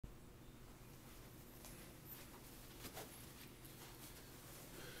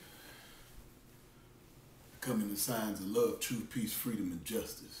Coming in signs of love, truth, peace, freedom, and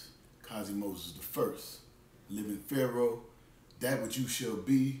justice. Kazi Moses the first, living Pharaoh, that which you shall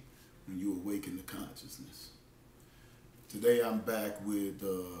be when you awaken to consciousness. Today I'm back with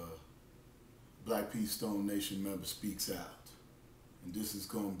Black Peace Stone Nation member Speaks Out. And this is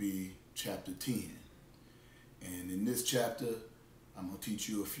going to be chapter 10. And in this chapter, I'm going to teach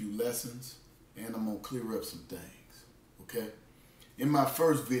you a few lessons and I'm going to clear up some things. Okay? In my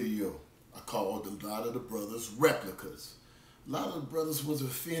first video, I called a lot of the brothers replicas. A lot of the brothers was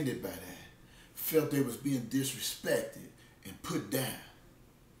offended by that. Felt they was being disrespected and put down.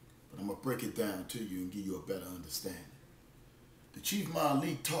 But I'm going to break it down to you and give you a better understanding. The Chief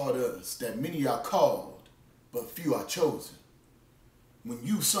Malik taught us that many are called, but few are chosen. When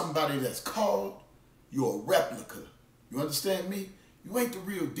you somebody that's called, you're a replica. You understand me? You ain't the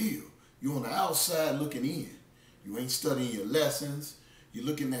real deal. You're on the outside looking in. You ain't studying your lessons. You're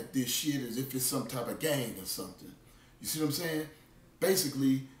looking at this shit as if it's some type of game or something. You see what I'm saying?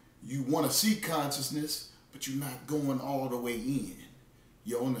 Basically, you want to see consciousness, but you're not going all the way in.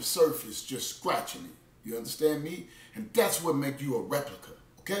 You're on the surface just scratching it. You understand me? And that's what makes you a replica,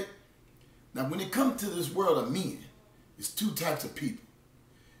 okay? Now, when it comes to this world of men, it's two types of people.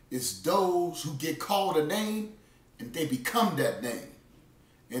 It's those who get called a name and they become that name.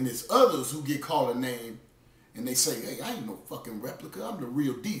 And it's others who get called a name and they say, hey, I ain't no fucking replica, I'm the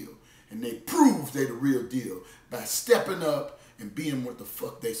real deal. And they prove they the real deal by stepping up and being what the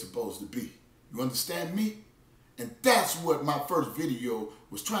fuck they supposed to be. You understand me? And that's what my first video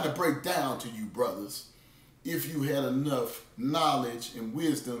was trying to break down to you brothers. If you had enough knowledge and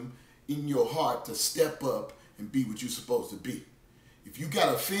wisdom in your heart to step up and be what you're supposed to be. If you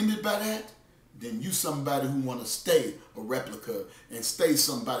got offended by that, then you somebody who want to stay a replica and stay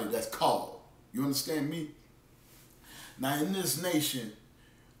somebody that's called. You understand me? Now in this nation,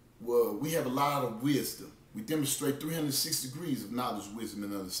 well, we have a lot of wisdom. We demonstrate 360 degrees of knowledge, wisdom,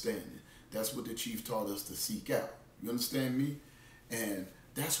 and understanding. That's what the Chief taught us to seek out. You understand me? And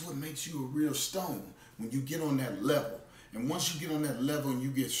that's what makes you a real stone when you get on that level. And once you get on that level and you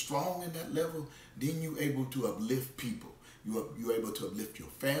get strong in that level, then you're able to uplift people. You're able to uplift your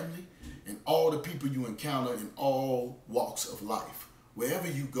family and all the people you encounter in all walks of life. Wherever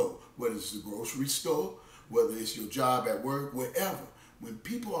you go, whether it's the grocery store, whether it's your job at work, wherever. When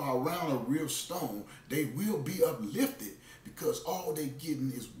people are around a real stone, they will be uplifted because all they're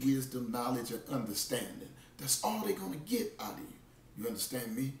getting is wisdom, knowledge, and understanding. That's all they're going to get out of you. You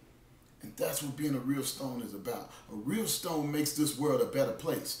understand me? And that's what being a real stone is about. A real stone makes this world a better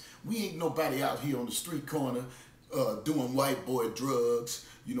place. We ain't nobody out here on the street corner doing white boy drugs,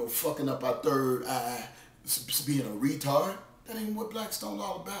 you know, fucking up our third eye, being a retard. That ain't what Black Stone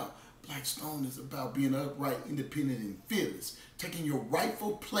all about. Black Stone is about being upright, independent, and fearless, taking your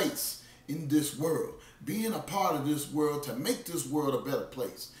rightful place in this world, being a part of this world to make this world a better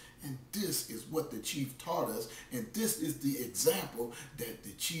place. And this is what the Chief taught us, and this is the example that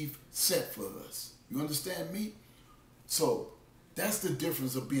the Chief set for us. You understand me? So that's the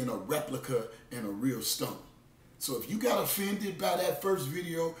difference of being a replica and a real stone. So if you got offended by that first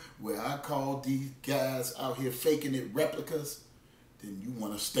video where I called these guys out here faking it replicas, then you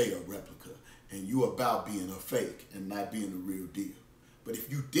want to stay a replica and you about being a fake and not being the real deal. But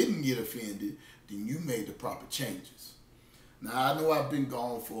if you didn't get offended, then you made the proper changes. Now, I know I've been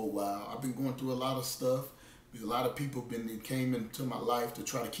gone for a while. I've been going through a lot of stuff. A lot of people came into my life to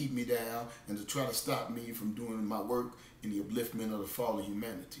try to keep me down and to try to stop me from doing my work in the upliftment of the fallen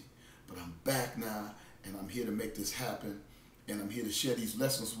humanity. But I'm back now, and I'm here to make this happen, and I'm here to share these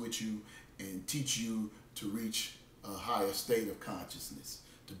lessons with you and teach you to reach a higher state of consciousness,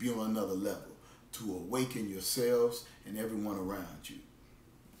 to be on another level, to awaken yourselves and everyone around you.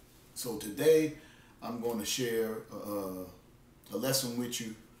 So today, I'm going to share a lesson with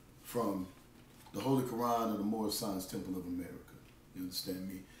you from the Holy Quran of the Moorish Science Temple of America. You understand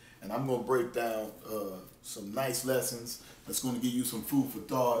me? And I'm going to break down some nice lessons that's going to give you some food for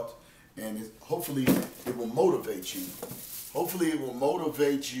thought, and hopefully it will motivate you. Hopefully it will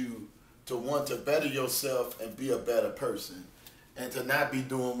motivate you to want to better yourself and be a better person, and to not be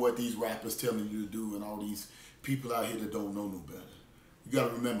doing what these rappers telling you to do and all these people out here that don't know no better. You got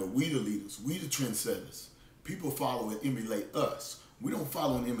to remember, we the leaders, we the trendsetters. People follow and emulate us. We don't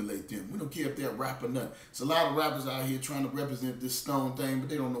follow and emulate them. We don't care if they're a rapper or nothing. There's a lot of rappers out here trying to represent this stone thing, but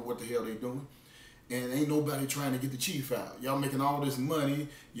they don't know what the hell they're doing. And ain't nobody trying to get the Chief out. Y'all making all this money.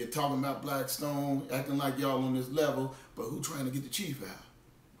 You're talking about Black Stone, acting like y'all on this level, but who trying to get the Chief out?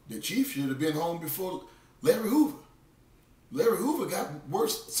 The Chief should have been home before Larry Hoover. Larry Hoover got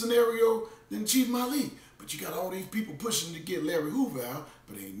worse scenario than Chief Malik. But you got all these people pushing to get Larry Hoover out,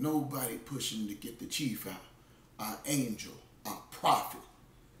 but ain't nobody pushing to get the Chief out. our angel, our prophet,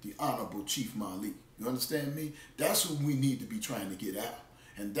 the Honorable Chief Malik. You understand me? That's who we need to be trying to get out.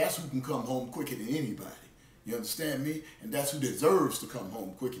 And that's who can come home quicker than anybody. You understand me? And that's who deserves to come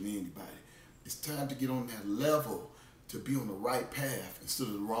home quicker than anybody. It's time to get on that level to be on the right path instead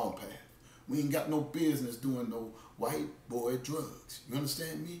of the wrong path. We ain't got no business doing no white boy drugs. You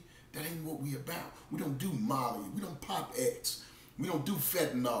understand me? That ain't what we about. We don't do Molly. We don't pop X. We don't do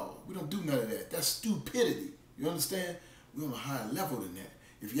fentanyl. We don't do none of that. That's stupidity. You understand? We're on a higher level than that.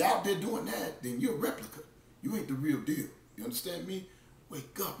 If you're out there doing that, then you're a replica. You ain't the real deal. You understand me?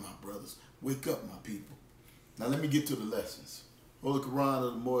 Wake up, my brothers. Wake up, my people. Now let me get to the lessons. Holy Quran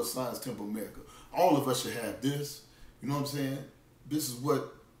of the Moorish Science Temple America. All of us should have this. You know what I'm saying? This is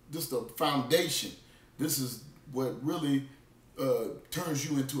the foundation. This is what really turns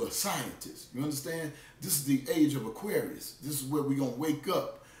you into a scientist. You understand? This is the age of Aquarius. This is where we're going to wake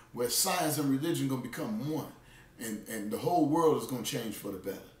up, where science and religion going to become one. And the whole world is going to change for the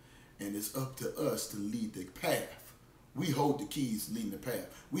better. And it's up to us to lead the path. We hold the keys leading the path.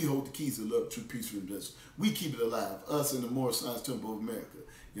 We hold the keys to love, truth, peace, freedom, justice. We keep it alive. Us in the Moorish Science Temple of America.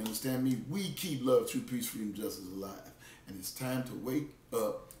 You understand me? We keep love, truth, peace, freedom, justice alive. And it's time to wake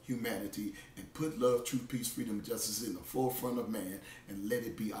up humanity and put love, truth, peace, freedom, and justice in the forefront of man and let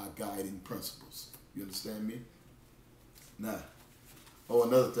it be our guiding principles. You understand me? Now,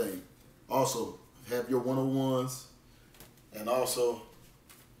 another thing. Also, have your 101s and also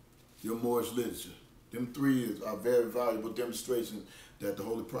your Moorish literature. Them three are very valuable demonstrations that the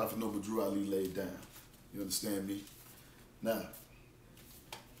Holy Prophet Noble Drew Ali laid down. You understand me? Now,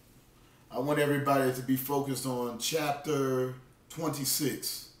 I want everybody to be focused on chapter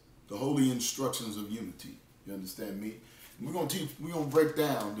 26, the Holy Instructions of Unity. You understand me? And we're gonna break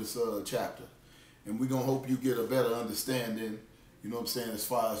down this chapter, and we're gonna hope you get a better understanding. You know what I'm saying, as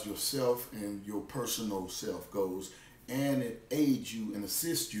far as yourself and your personal self goes, and it aids you and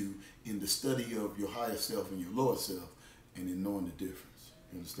assists you in the study of your higher self and your lower self, and in knowing the difference.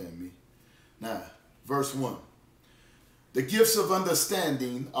 You understand me? Now, verse 1. The gifts of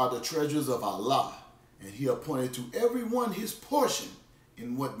understanding are the treasures of Allah, and he appointed to everyone his portion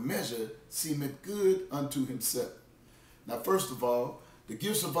in what measure seemeth good unto himself. Now, first of all, the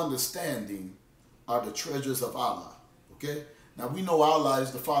gifts of understanding are the treasures of Allah. Okay? Now, we know Allah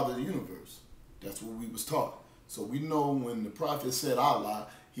is the Father of the universe. That's what we was taught. So we know when the Prophet said Allah,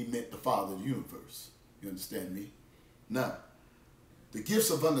 he meant the Father of the universe. You understand me? Now, the gifts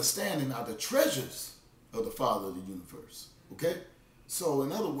of understanding are the treasures of the Father of the universe. Okay? So,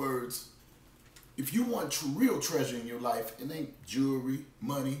 in other words, if you want real treasure in your life, it ain't jewelry,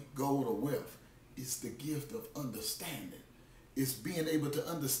 money, gold, or wealth. It's the gift of understanding. It's being able to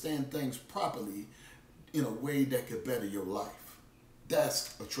understand things properly in a way that could better your life.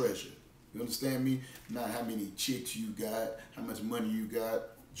 That's a treasure. You understand me? Not how many chicks you got, how much money you got,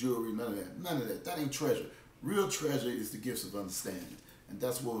 jewelry, none of that. None of that. That ain't treasure. Real treasure is the gifts of understanding. And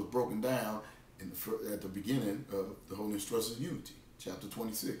that's what was broken down at the beginning of the Holy Instructions of Unity, chapter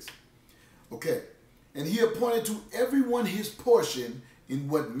 26. Okay. And he appointed to everyone his portion in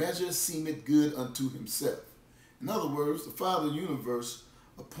what measure seemeth good unto himself. In other words, the Father of the universe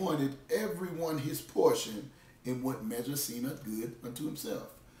appointed everyone his portion in what measure seemeth good unto himself.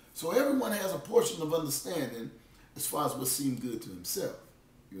 So everyone has a portion of understanding as far as what seems good to himself.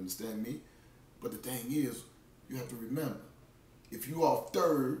 You understand me? But the thing is, you have to remember, if you are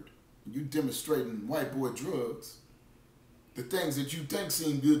third, you demonstrating white boy drugs, the things that you think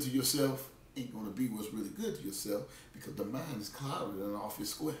seem good to yourself ain't going to be what's really good to yourself, because the mind is clouded and off your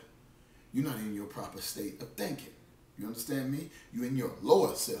square. You're not in your proper state of thinking. You understand me? You're in your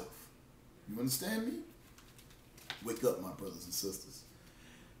lower self. You understand me? Wake up, my brothers and sisters.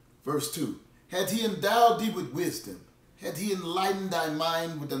 Verse 2. Had he endowed thee with wisdom, had he enlightened thy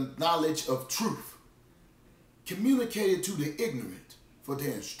mind with the knowledge of truth, communicated to the ignorant for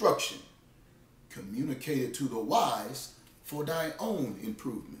their instruction, communicated to the wise for thy own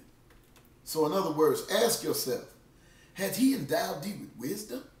improvement. So in other words, ask yourself, had he endowed thee with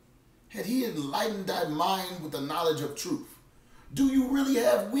wisdom? Had he enlightened thy mind with the knowledge of truth? Do you really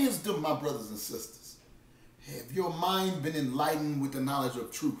have wisdom, my brothers and sisters? Have your mind been enlightened with the knowledge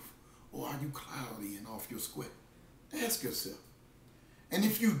of truth? Or are you cloudy and off your square? Ask yourself. And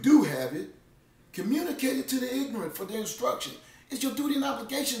if you do have it, communicate it to the ignorant for their instruction. It's your duty and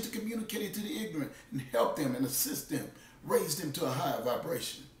obligation to communicate it to the ignorant and help them and assist them, raise them to a higher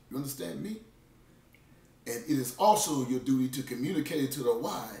vibration. You understand me? And it is also your duty to communicate it to the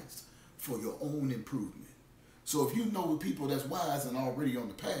wise for your own improvement. So if you know people that's wise and already on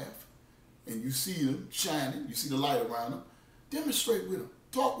the path, and you see them shining, you see the light around them, demonstrate with them,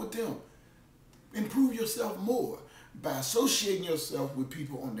 talk with them, improve yourself more by associating yourself with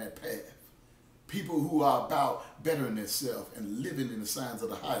people on that path. People who are about bettering themselves and living in the signs of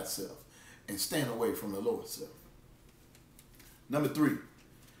the higher self and staying away from the lower self. Number 3,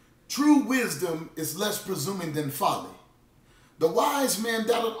 true wisdom is less presuming than folly. The wise man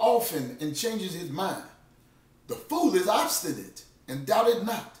doubted often and changes his mind. The fool is obstinate and doubted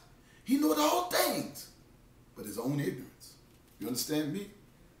not. He knoweth all things, but his own ignorance. You understand me?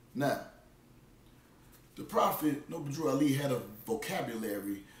 Now, the prophet Noble Drew Ali had a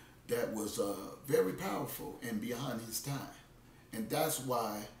vocabulary that was very powerful and beyond his time. And that's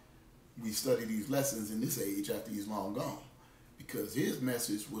why we study these lessons in this age after he's long gone. Because his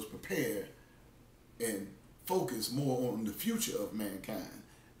message was prepared and focused more on the future of mankind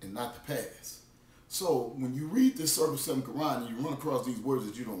and not the past. So when you read this Circle 7 Quran and you run across these words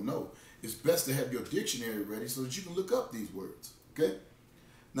that you don't know, it's best to have your dictionary ready so that you can look up these words, okay?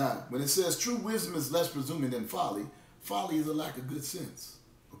 Now, when it says true wisdom is less presuming than folly, folly is a lack of good sense,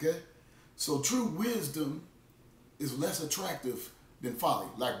 okay? So true wisdom is less attractive than folly,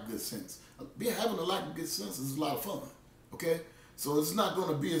 lack of good sense. Having a lack of good sense is a lot of fun, okay? So it's not going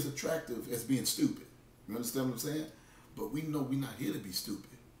to be as attractive as being stupid. You understand what I'm saying? But we know we're not here to be stupid.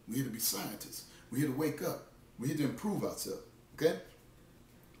 We're here to be scientists. We're here to wake up. We're here to improve ourselves, okay?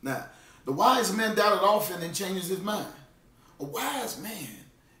 Now, the wise man doubted often and changes his mind. A wise man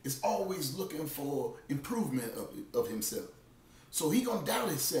is always looking for improvement of himself. So he gonna doubt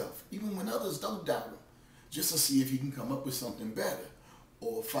himself, even when others don't doubt him, just to see if he can come up with something better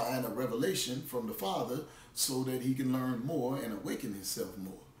or find a revelation from the Father so that he can learn more and awaken himself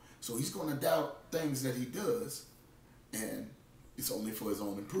more. So he's gonna doubt things that he does, and it's only for his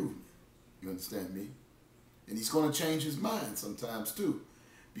own improvement. You understand me? And he's gonna change his mind sometimes too,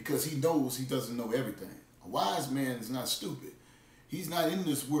 because he knows he doesn't know everything. A wise man is not stupid. He's not in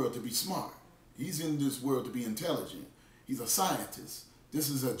this world to be smart. He's in this world to be intelligent. He's a scientist. This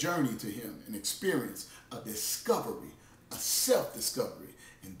is a journey to him, an experience, a discovery, a self-discovery.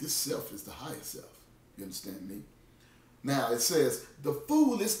 And this self is the higher self. You understand me? Now it says, the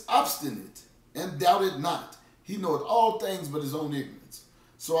fool is obstinate and doubted not. He knoweth all things but his own ignorance.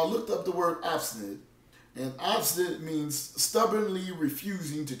 So I looked up the word obstinate, and obstinate means stubbornly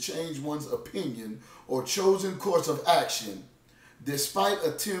refusing to change one's opinion or chosen course of action, despite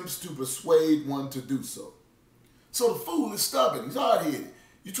attempts to persuade one to do so. So the fool is stubborn. He's hard-headed.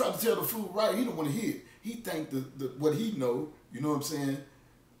 You try to tell the fool right, he don't want to hear it. He think that what he know, you know what I'm saying,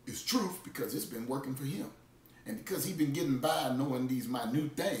 is truth because it's been working for him. And because he been getting by knowing these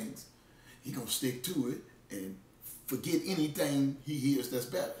minute things, he gonna stick to it and forget anything he hears that's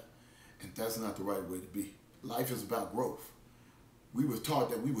better. And that's not the right way to be. Life is about growth. We were taught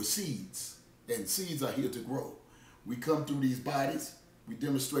that we were seeds, and seeds are here to grow. We come through these bodies. We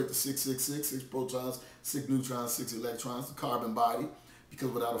demonstrate the 666, 6 protons, 6 neutrons, 6 electrons, the carbon body, because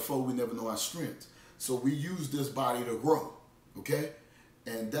without a foe, we never know our strength. So we use this body to grow, okay?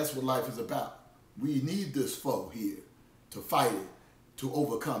 And that's what life is about. We need this foe here to fight it, to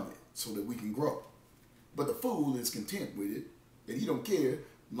overcome it, so that we can grow. But the fool is content with it, and he don't care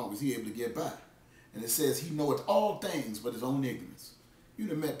as long as he's able to get by. And it says he knoweth all things but his own ignorance. You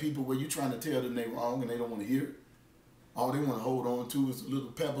done met people where you're trying to tell them they're wrong and they don't want to hear it. All they want to hold on to is the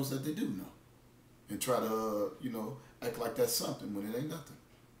little pebbles that they do know. And try to, act like that's something when it ain't nothing.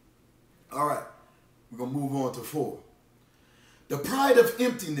 All right, we're going to move on to 4. The pride of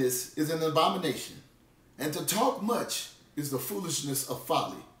emptiness is an abomination, and to talk much is the foolishness of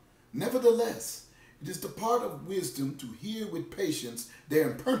folly. Nevertheless, it is the part of wisdom to hear with patience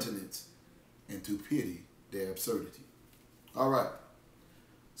their impertinence and to pity their absurdity. All right.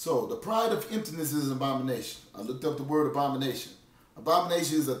 So the pride of emptiness is an abomination. I looked up the word abomination.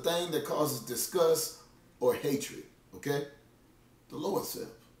 Abomination is a thing that causes disgust or hatred. Okay? The lower self.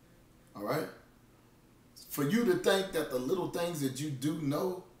 All right? For you to think that the little things that you do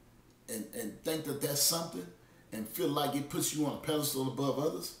know and think that that's something and feel like it puts you on a pedestal above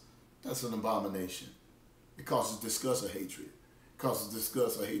others, that's an abomination. It causes disgust or hatred. It causes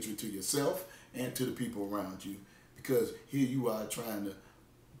disgust or hatred to yourself and to the people around you, because here you are trying to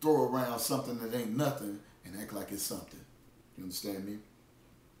throw around something that ain't nothing and act like it's something. You understand me?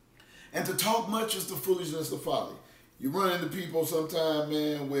 And to talk much is the foolishness of folly. You run into people sometime,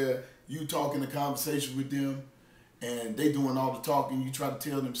 man, where you talking a conversation with them and they doing all the talking. You try to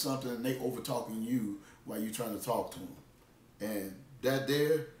tell them something and they over talking you while you trying to talk to them. And that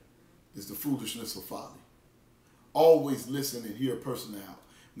there is the foolishness of folly. Always listen and hear a person out.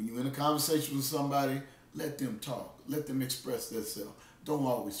 When you're in a conversation with somebody, let them talk. Let them express themselves. Don't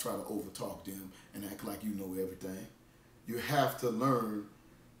always try to over-talk them and act like you know everything. You have to learn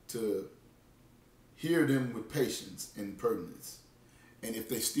to hear them with patience and pertinence. And if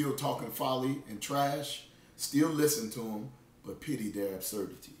they still talking folly and trash, still listen to them, but pity their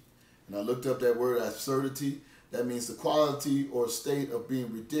absurdity. And I looked up that word absurdity. That means the quality or state of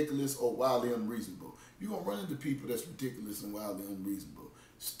being ridiculous or wildly unreasonable. You're going to run into people that's ridiculous and wildly unreasonable.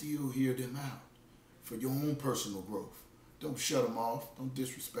 Still hear them out for your own personal growth. Don't shut them off. Don't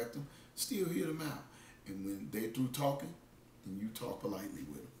disrespect them. Still hear them out. And when they're through talking, then you talk politely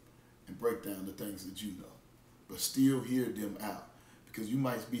with them and break down the things that you know. But still hear them out, because you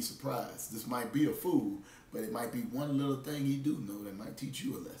might be surprised. This might be a fool, but it might be one little thing he do know that might teach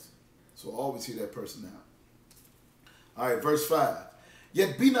you a lesson. So always hear that person out. All right, verse 5.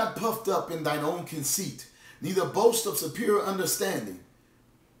 Yet be not puffed up in thine own conceit, neither boast of superior understanding.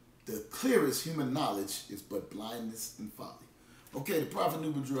 The clearest human knowledge is but blindness and folly. Okay, the prophet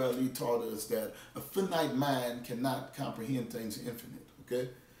Nubu Ali taught us that a finite mind cannot comprehend things infinite, okay?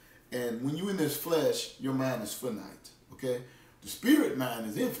 And when you're in this flesh, your mind is finite, okay? The spirit mind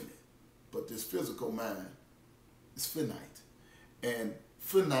is infinite, but this physical mind is finite. And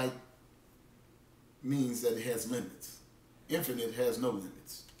finite means that it has limits. Infinite has no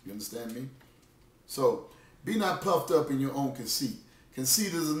limits. You understand me? So, be not puffed up in your own conceit.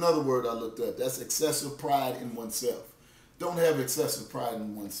 Conceit is another word I looked up. That's excessive pride in oneself. Don't have excessive pride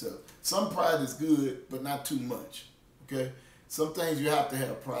in oneself. Some pride is good, but not too much. Okay? Some things you have to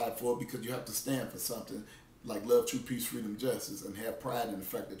have pride for because you have to stand for something like love, truth, peace, freedom, justice, and have pride in the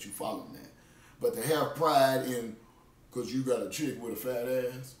fact that you follow that. But to have pride in because you got a chick with a fat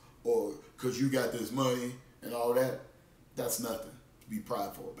ass or because you got this money and all that, that's nothing to be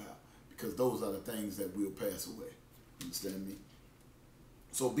prideful about, because those are the things that will pass away. Understand me?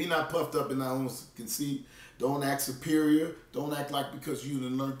 So be not puffed up in thy own conceit. Don't act superior. Don't act like because you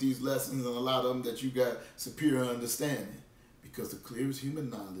done learned these lessons and a lot of them that you got superior understanding. Because the clearest human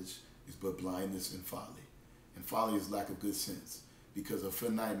knowledge is but blindness and folly. And folly is lack of good sense. Because a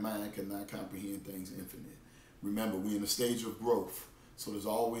finite mind cannot comprehend things infinite. Remember, we're in a stage of growth. So there's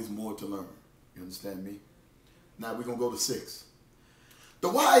always more to learn. You understand me? Now we're going to go to 6. The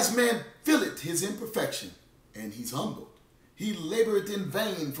wise man feeleth his imperfection, and he's humbled. He laboreth in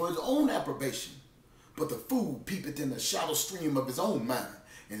vain for his own approbation. But the fool peepeth in the shallow stream of his own mind,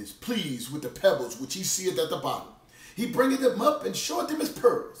 and is pleased with the pebbles which he seeth at the bottom. He bringeth them up and showeth them his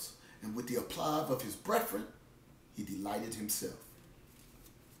pearls, and with the applause of his brethren he delighted himself.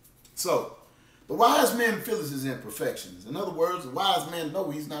 So, the wise man feels his imperfections. In other words, the wise man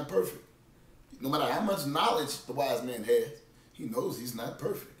knows he's not perfect. No matter how much knowledge the wise man has, he knows he's not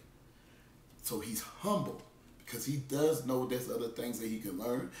perfect. So he's humble, because he does know there's other things that he can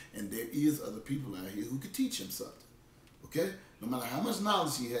learn, and there is other people out here who could teach him something. Okay? No matter how much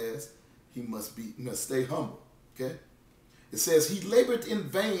knowledge he has, he must stay humble. Okay? It says he labored in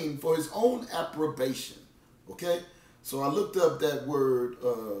vain for his own approbation. Okay? So I looked up that word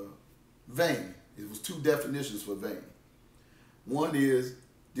vain. It was 2 definitions for vain. One is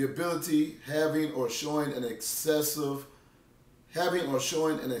the ability having or showing an excessively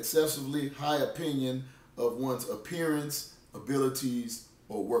high opinion of one's appearance, abilities,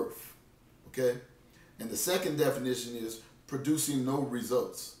 or worth. Okay? And the second definition is producing no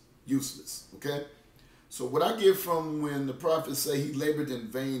results, useless. Okay? So what I get from when the prophets say he labored in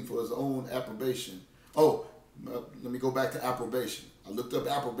vain for his own approbation. Oh, let me go back to approbation. I looked up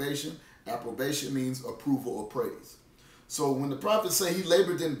approbation. Approbation means approval or praise. So when the prophets say he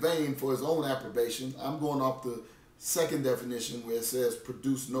labored in vain for his own approbation, I'm going off the second definition where it says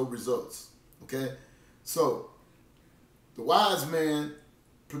produce no results. Okay? So, the wise man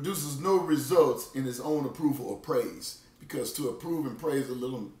produces no results in his own approval or praise, because to approve and praise a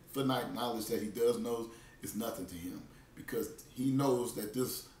little finite knowledge that he does know is nothing to him, because he knows that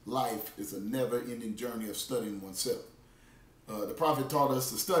this life is a never-ending journey of studying oneself. The prophet taught us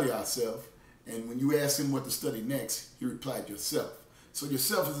to study ourselves, and when you asked him what to study next, he replied, yourself. So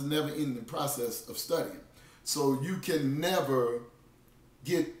yourself is a never-ending process of studying. So you can never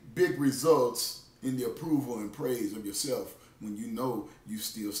get big results in the approval and praise of yourself when you know you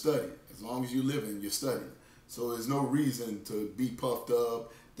still studying. As long as you're living, you're studying. So there's no reason to be puffed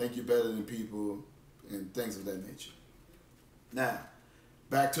up, think you're better than people, and things of that nature. Now,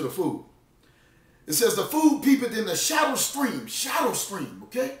 back to the fool. It says the fool peepeth in the shallow stream,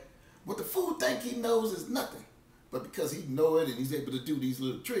 okay? What the fool think he knows is nothing. But because he know it and he's able to do these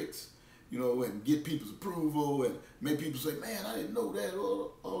little tricks, you know, and get people's approval and make people say, man, I didn't know that,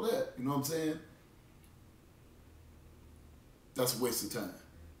 all that. You know what I'm saying? That's a waste of time.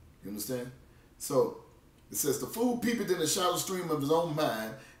 You understand? So, it says, the fool peepeth in the shallow stream of his own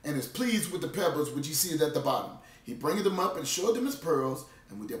mind, and is pleased with the pebbles which he seeth at the bottom. He bringeth them up and showeth them his pearls,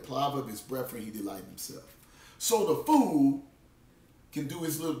 and with the applause of his brethren he delighted himself. So the fool can do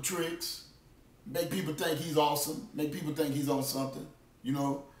his little tricks, make people think he's awesome, make people think he's on something, you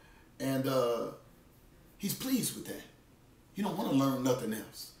know, and he's pleased with that. He don't want to learn nothing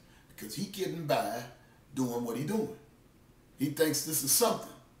else because he getting by doing what he doing. He thinks this is something.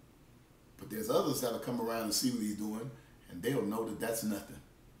 But there's others that'll come around and see what he's doing, and they'll know that that's nothing.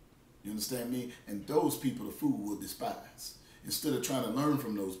 You understand me? And those people the fool will despise. Instead of trying to learn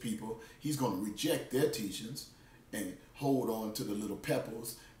from those people, he's going to reject their teachings and hold on to the little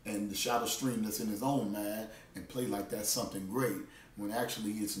pebbles and the shadow stream that's in his own mind and play like that's something great when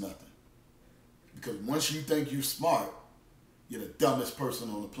actually it's nothing. Because once you think you're smart, you're the dumbest person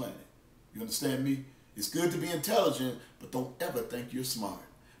on the planet. You understand me? It's good to be intelligent, but don't ever think you're smart.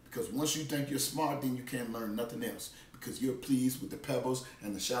 Because once you think you're smart, then you can't learn nothing else. Because you're pleased with the pebbles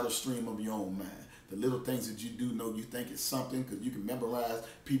and the shadow stream of your own mind. The little things that you do know you think it's something because you can memorize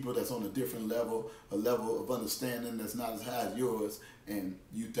people that's on a different level, a level of understanding that's not as high as yours, and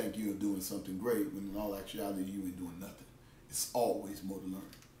you think you're doing something great when in all actuality you ain't doing nothing. It's always more to learn.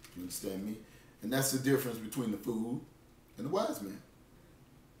 You understand me? And that's the difference between the fool and the wise man.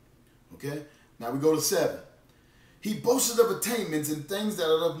 Okay? Now we go to 7. He boasted of attainments in things that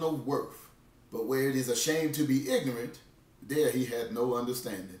are of no worth, but where it is a shame to be ignorant, there he had no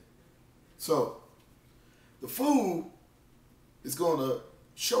understanding. So, the fool is going to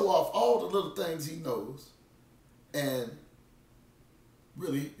show off all the little things he knows, and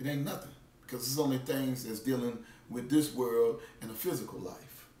really it ain't nothing, because it's only things that's dealing with this world and a physical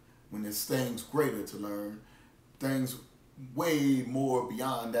life. When there's things greater to learn, things way more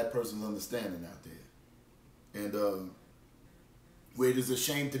beyond that person's understanding out there. And where it is a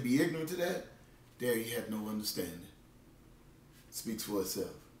shame to be ignorant to that, there he had no understanding. Speaks for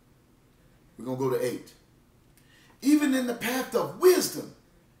itself. We're going to go to 8. Even in the path of wisdom,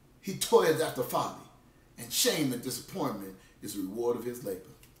 he toils after folly, and shame and disappointment is the reward of his labor.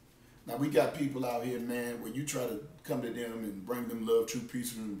 Now, we got people out here, man, where you try to come to them and bring them love, truth,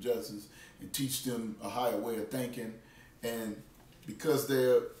 peace, and justice, and teach them a higher way of thinking, and because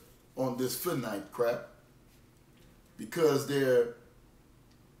they're on this finite crap, because they're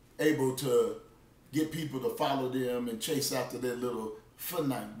able to get people to follow them and chase after their little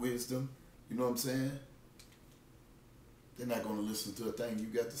finite wisdom, you know what I'm saying? They're not going to listen to a thing you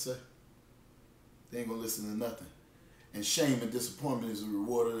got to say. They ain't going to listen to nothing. And shame and disappointment is the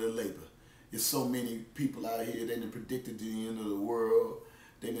reward of their labor. There's so many people out here, they done predicted the end of the world.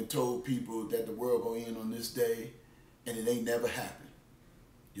 They done told people that the world going to end on this day, and it ain't never happened.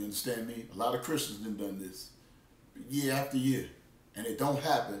 You understand me? A lot of Christians done this year after year, and it don't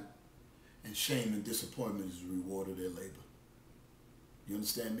happen, and shame and disappointment is the reward of their labor. You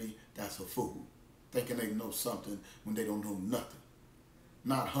understand me? That's a fool, thinking they know something when they don't know nothing.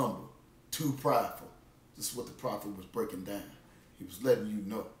 Not humble, too prideful. This is what the prophet was breaking down. He was letting you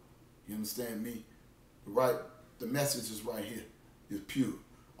know. You understand me? The message is right here. It's pure.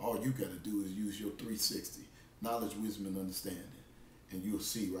 All you got to do is use your 360, knowledge, wisdom, and understanding, and you'll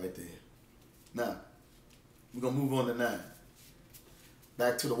see right there. Now, we're going to move on to 9.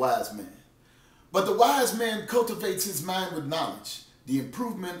 Back to the wise man. But the wise man cultivates his mind with knowledge. The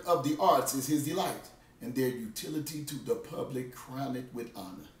improvement of the arts is his delight, and their utility to the public crown it with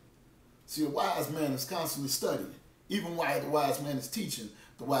honor. See, a wise man is constantly studying. Even while the wise man is teaching,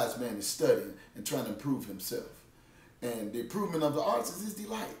 the wise man is studying and trying to improve himself. And the improvement of the arts is his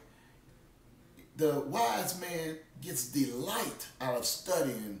delight. The wise man gets delight out of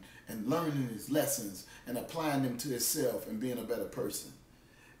studying and learning his lessons and applying them to himself and being a better person.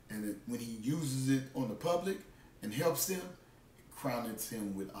 And when he uses it on the public and helps them, it crowns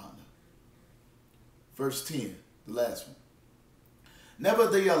him with honor. Verse 10, the last one.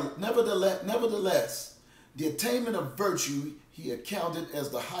 Nevertheless, the attainment of virtue he accounted as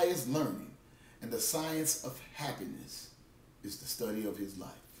the highest learning, and the science of happiness is the study of his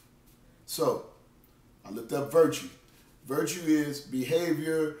life. So, I looked up virtue. Virtue is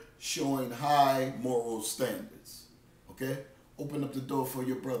behavior showing high moral standards. Okay? Open up the door for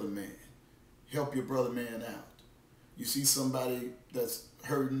your brother man. Help your brother man out. You see somebody that's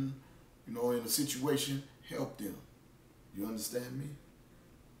hurting, in a situation, help them. You understand me?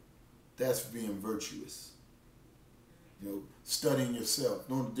 That's being virtuous. Studying yourself,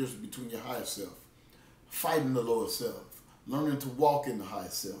 knowing the difference between your higher self, fighting the lower self, learning to walk in the higher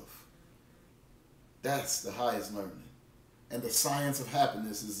self. That's the highest learning. And the science of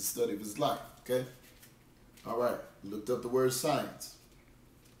happiness is the study of his life, okay? All right, looked up the word science.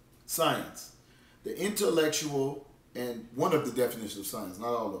 Science, the intellectual, and one of the definitions of science, not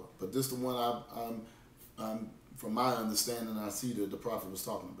all of them, but this is the one I'm from my understanding, I see that the prophet was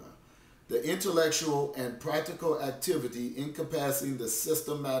talking about. The intellectual and practical activity encompassing the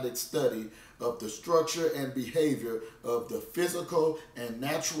systematic study of the structure and behavior of the physical and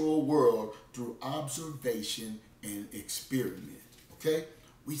natural world through observation and experiment. Okay?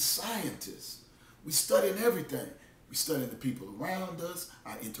 We scientists. We studying everything. We studying the people around us,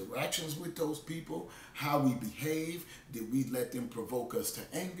 our interactions with those people, how we behave. Did we let them provoke us to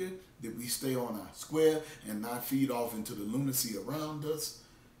anger? Did we stay on our square and not feed off into the lunacy around us?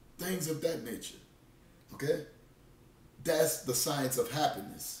 Things of that nature. Okay? That's the science of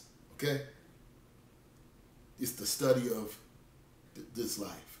happiness. Okay? It's the study of this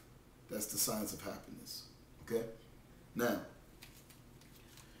life. That's the science of happiness. Okay? Now,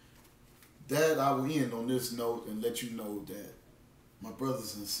 that I will end on this note and let you know that, my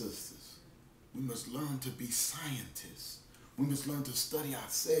brothers and sisters, we must learn to be scientists. We must learn to study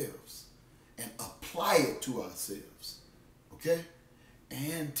ourselves and apply it to ourselves. Okay?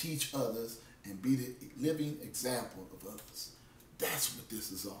 And teach others and be the living example of others. That's what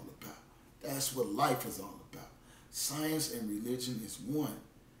this is all about. That's what life is all about. Science and religion is one.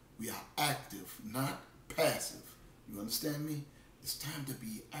 We are active, not passive. You understand me? It's time to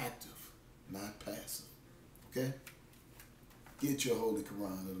be active, not passive. Okay? Get your Holy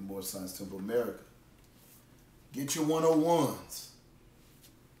Quran of the Moorish Science Temple America. Get your 101s.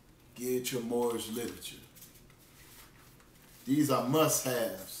 Get your Moorish literature. These are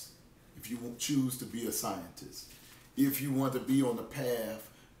must-haves if you choose to be a scientist. If you want to be on the path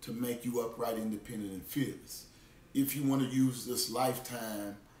to make you upright, independent, and fearless. If you want to use this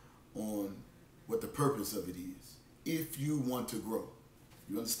lifetime on what the purpose of it is. If you want to grow.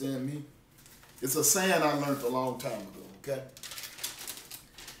 You understand me? It's a saying I learned a long time ago, okay?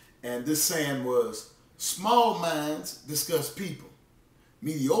 And this saying was, small minds discuss people.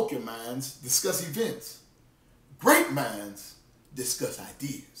 Mediocre minds discuss events. Great minds discuss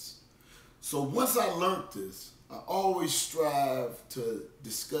ideas. So once I learned this, I always strive to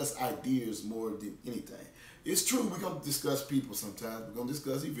discuss ideas more than anything. It's true, we're going to discuss people sometimes. We're going to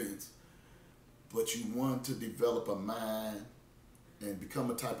discuss events. But you want to develop a mind and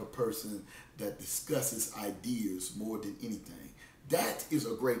become a type of person that discusses ideas more than anything. That is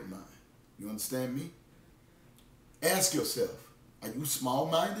a great mind. You understand me? Ask yourself, are you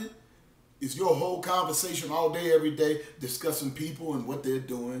small-minded? Is your whole conversation all day, every day, discussing people and what they're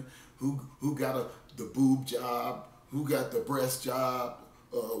doing? Who got the boob job? Who got the breast job?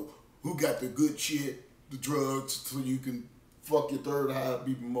 Who got the good shit, the drugs, so you can fuck your third eye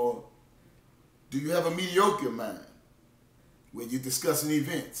even more? Do you have a mediocre mind where you're discussing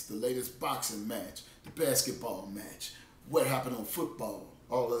events, the latest boxing match, the basketball match, what happened on football,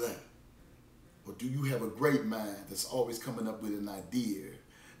 all of that? Or do you have a great mind that's always coming up with an idea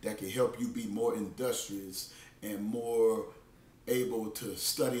that can help you be more industrious and more able to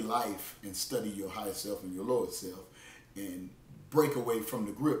study life and study your higher self and your lower self and break away from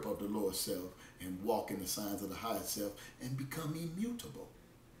the grip of the lower self and walk in the signs of the higher self and become immutable?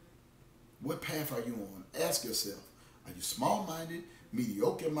 What path are you on? Ask yourself, are you small-minded,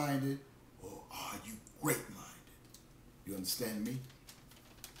 mediocre-minded, or are you great-minded? You understand me?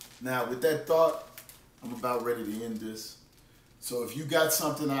 Now, with that thought, I'm about ready to end this. So if you got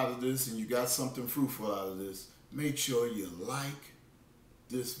something out of this and you got something fruitful out of this, make sure you like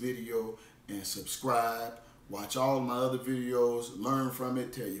this video and subscribe. Watch all my other videos, learn from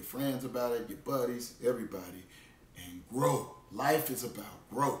it, tell your friends about it, your buddies, everybody, and grow. Life is about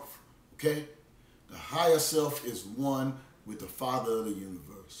growth, okay? The higher self is one with the Father of the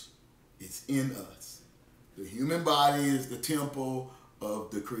universe. It's in us. The human body is the temple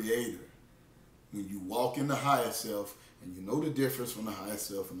of the Creator. When you walk in the higher self, and you know the difference from the higher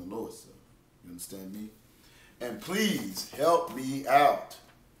self and the lower self. You understand me? And please help me out.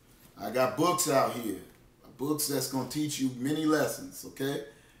 I got books out here. Books that's going to teach you many lessons, okay?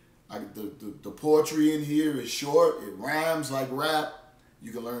 The poetry in here is short. It rhymes like rap.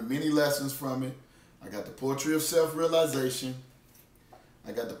 You can learn many lessons from it. I got the Poetry of Self-Realization.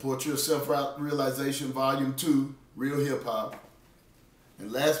 I got the Poetry of Self-Realization Volume 2, Real Hip Hop.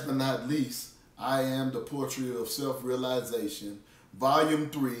 And last but not least, I am the Poetry of Self-Realization, Volume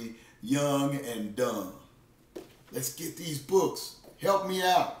 3, Young and Dumb. Let's get these books. Help me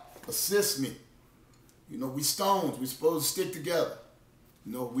out. Assist me. You know, we stones. We're supposed to stick together.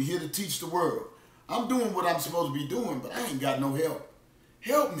 You know, we're here to teach the world. I'm doing what I'm supposed to be doing, but I ain't got no help.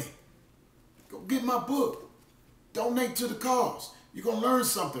 Help me. Go get my book. Donate to the cause. You're going to learn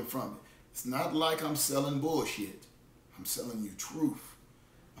something from it. It's not like I'm selling bullshit. I'm selling you truth.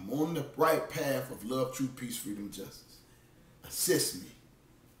 I'm on the right path of love, truth, peace, freedom, justice. Assist me.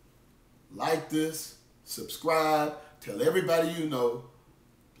 Like this, subscribe, tell everybody you know.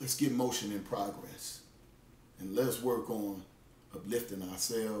 Let's get motion in progress. And let's work on uplifting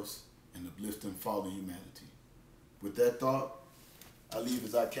ourselves and uplifting fallen humanity. With that thought, I leave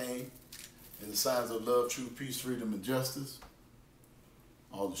as I came. In the signs of love, truth, peace, freedom, and justice,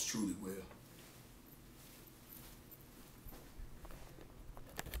 all is truly well.